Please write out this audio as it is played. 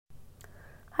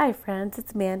Hi friends,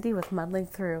 it's Mandy with Muddling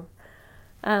Through.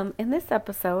 In this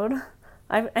episode,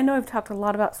 I know I've talked a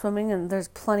lot about swimming and there's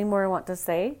plenty more I want to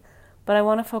say, but I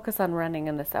want to focus on running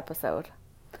in this episode.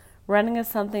 Running is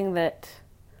something that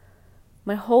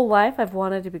my whole life I've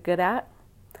wanted to be good at,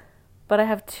 but I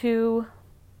have two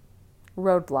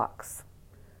roadblocks.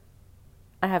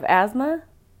 I have asthma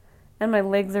and my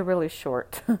legs are really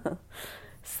short.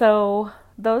 So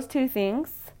those two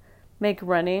things make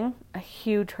running a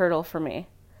huge hurdle for me.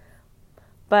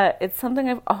 But it's something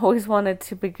I've always wanted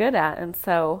to be good at, and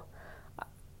so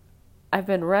I've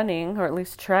been running, or at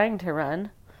least trying to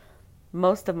run,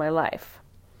 most of my life.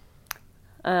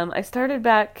 I started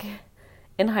back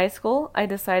in high school. I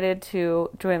decided to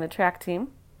join the track team.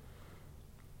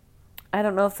 I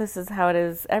don't know if this is how it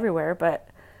is everywhere, but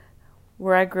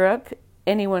where I grew up,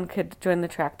 anyone could join the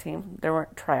track team. There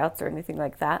weren't tryouts or anything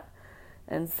like that.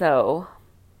 And so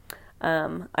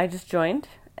I just joined,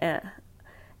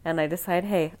 and I decided,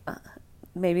 hey,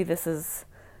 maybe this is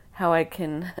how I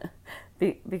can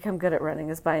become good at running,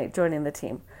 is by joining the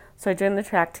team. So I joined the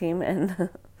track team, and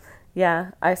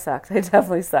yeah, I sucked. I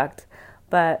definitely sucked.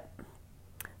 But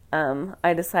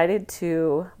I decided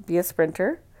to be a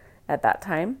sprinter at that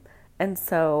time, and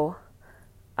so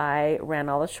I ran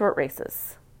all the short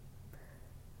races.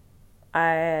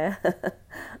 I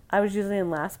was usually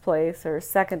in last place or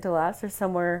second to last or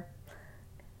somewhere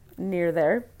near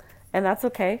there. And that's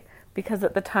okay, because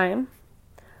at the time,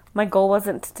 my goal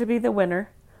wasn't to be the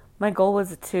winner. My goal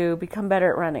was to become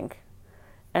better at running.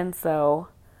 And so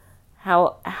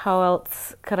how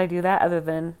else could I do that other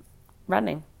than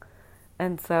running?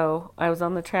 And so I was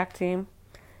on the track team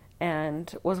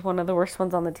and was one of the worst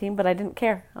ones on the team, but I didn't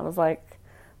care. I was like,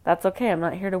 that's okay. I'm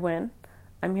not here to win.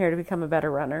 I'm here to become a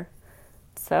better runner.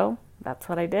 So that's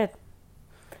what I did.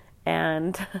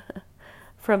 And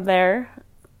from there,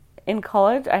 in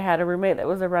college, I had a roommate that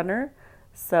was a runner,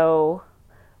 so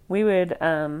we would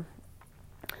go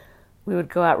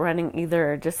out running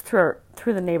either just through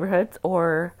the neighborhoods,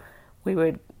 or we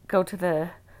would go to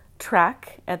the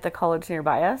track at the college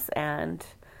nearby us, and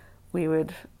we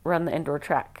would run the indoor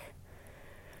track.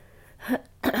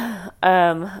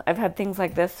 I've had things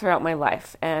like this throughout my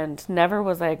life, and never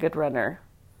was I a good runner.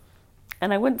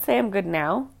 And I wouldn't say I'm good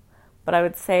now, but I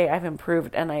would say I've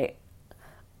improved, and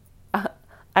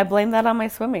I blame that on my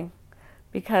swimming,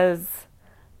 because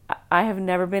I have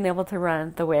never been able to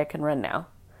run the way I can run now.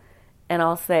 And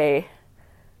I'll say,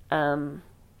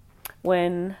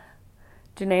 when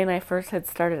Janae and I first had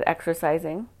started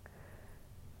exercising,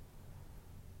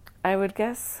 I would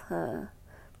guess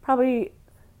probably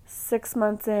 6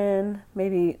 months in,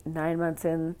 maybe 9 months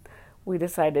in, we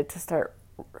decided to start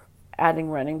adding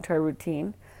running to our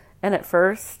routine. And at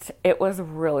first, it was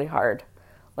really hard.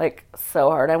 Like, so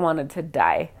hard. I wanted to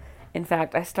die. In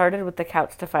fact, I started with the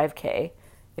Couch to 5K.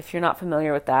 If you're not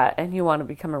familiar with that and you want to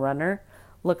become a runner,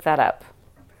 look that up.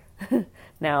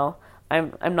 Now,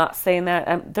 I'm not saying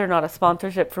that they're not a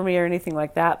sponsorship for me or anything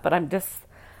like that, but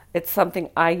it's something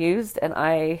I used, and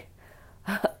I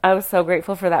was so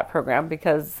grateful for that program,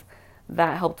 because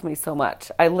that helped me so much.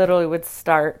 I literally would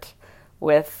start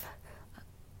with,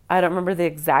 I don't remember the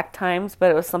exact times,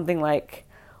 but it was something like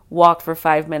walk for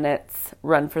 5 minutes,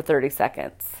 run for 30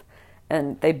 seconds.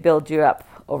 And they build you up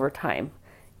over time.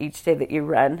 Each day that you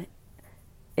run,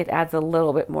 it adds a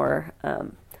little bit more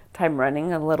time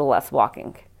running, a little less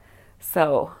walking.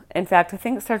 So, in fact, I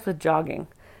think it starts with jogging,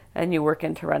 and you work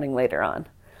into running later on.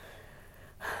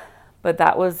 But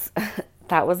that was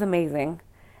amazing,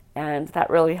 and that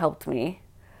really helped me.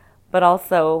 But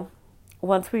also,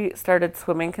 once we started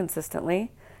swimming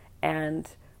consistently, and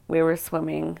we were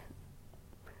swimming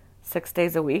 6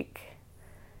 days a week,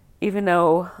 even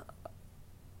though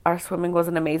our swimming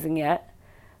wasn't amazing yet,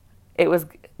 it was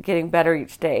getting better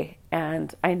each day.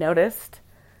 And I noticed,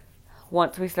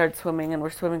 once we started swimming and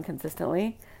we're swimming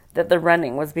consistently, that the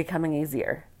running was becoming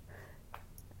easier.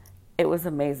 It was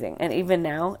amazing. And even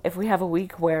now, if we have a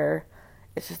week where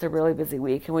it's just a really busy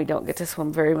week and we don't get to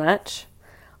swim very much,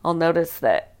 I'll notice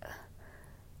that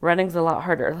running's a lot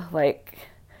harder. Like,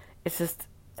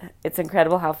 it's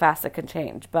incredible how fast it can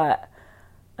change. But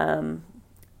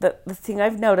the thing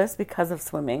I've noticed because of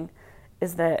swimming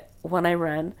is that when I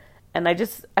run, and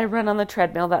I run on the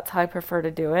treadmill, that's how I prefer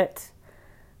to do it.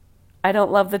 I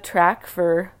don't love the track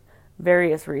for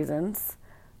various reasons.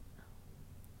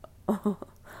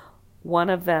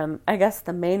 One of them, I guess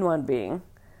the main one being,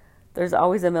 there's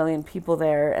always a million people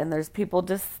there, and there's people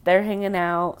just there hanging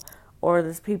out, or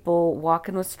there's people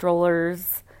walking with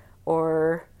strollers,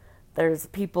 or there's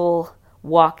people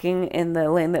walking in the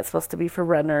lane that's supposed to be for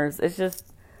runners. It's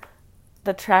just,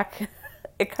 the track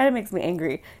it kind of makes me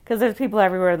angry because there's people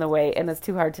everywhere in the way and it's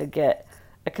too hard to get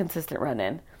a consistent run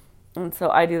in. And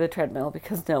so I do the treadmill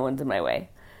because no one's in my way.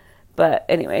 But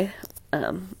anyway,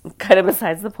 kind of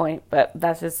besides the point, but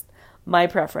that's just my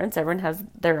preference. Everyone has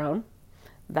their own.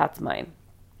 That's mine.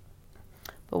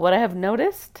 But what I have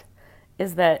noticed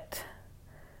is that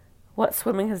what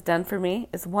swimming has done for me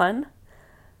is, one,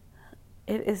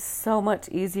 it is so much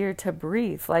easier to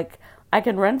breathe. Like, I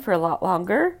can run for a lot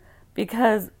longer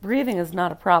because breathing is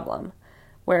not a problem,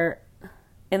 where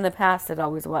in the past it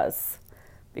always was.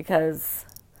 Because,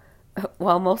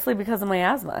 well, mostly because of my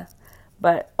asthma,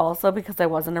 but also because I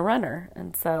wasn't a runner.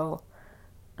 And so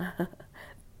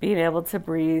being able to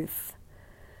breathe,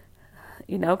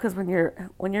 because when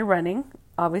you're running,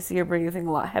 obviously you're breathing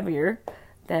a lot heavier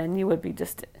than you would be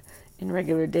just in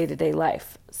regular day-to-day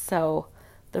life. So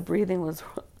the breathing was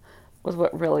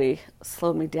what really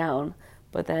slowed me down.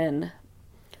 But then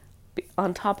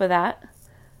on top of that,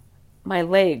 my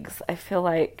legs, I feel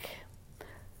like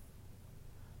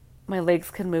my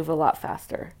legs can move a lot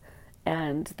faster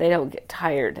and they don't get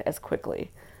tired as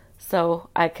quickly. So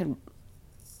I can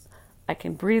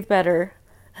breathe better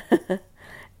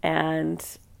and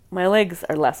my legs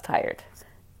are less tired.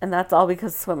 And that's all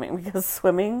because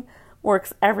swimming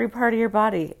works every part of your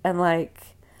body. And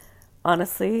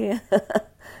honestly,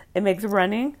 it makes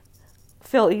running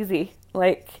feel easy.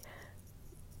 I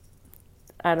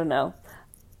don't know.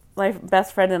 My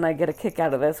best friend and I get a kick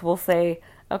out of this. We'll say,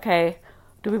 okay,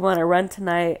 do we want to run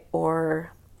tonight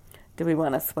or do we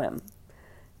want to swim?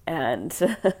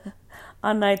 And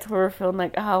on nights where we're feeling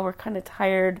like, oh, we're kind of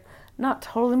tired, not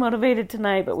totally motivated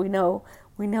tonight, but we know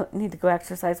we need to go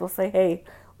exercise, we'll say, hey,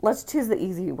 let's choose the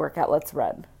easy workout, let's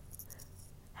run.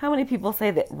 How many people say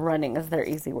that running is their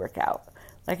easy workout?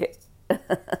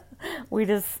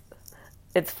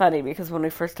 It's funny because when we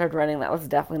first started running, that was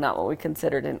definitely not what we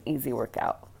considered an easy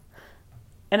workout.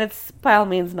 And it's by all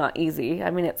means not easy. I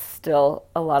mean, it's still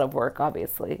a lot of work,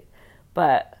 obviously.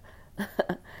 But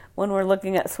when we're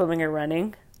looking at swimming or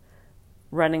running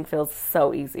feels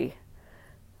so easy.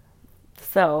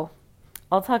 So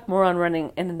I'll talk more on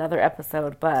running in another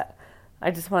episode, but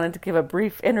I just wanted to give a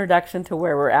brief introduction to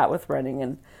where we're at with running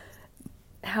and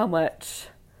how much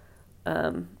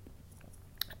our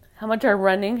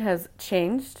running has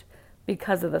changed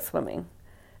because of the swimming.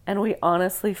 And we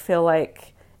honestly feel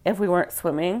like if we weren't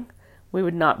swimming, we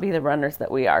would not be the runners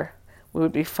that we are. We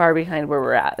would be far behind where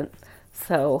we're at.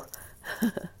 So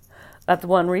that's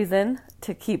one reason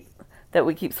that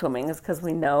we keep swimming, is because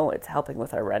we know it's helping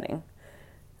with our running.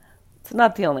 It's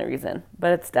not the only reason,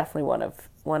 but it's definitely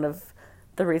one of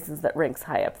the reasons that ranks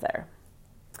high up there.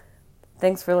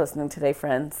 Thanks for listening today,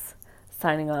 friends.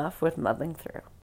 Signing off with Muddling Through.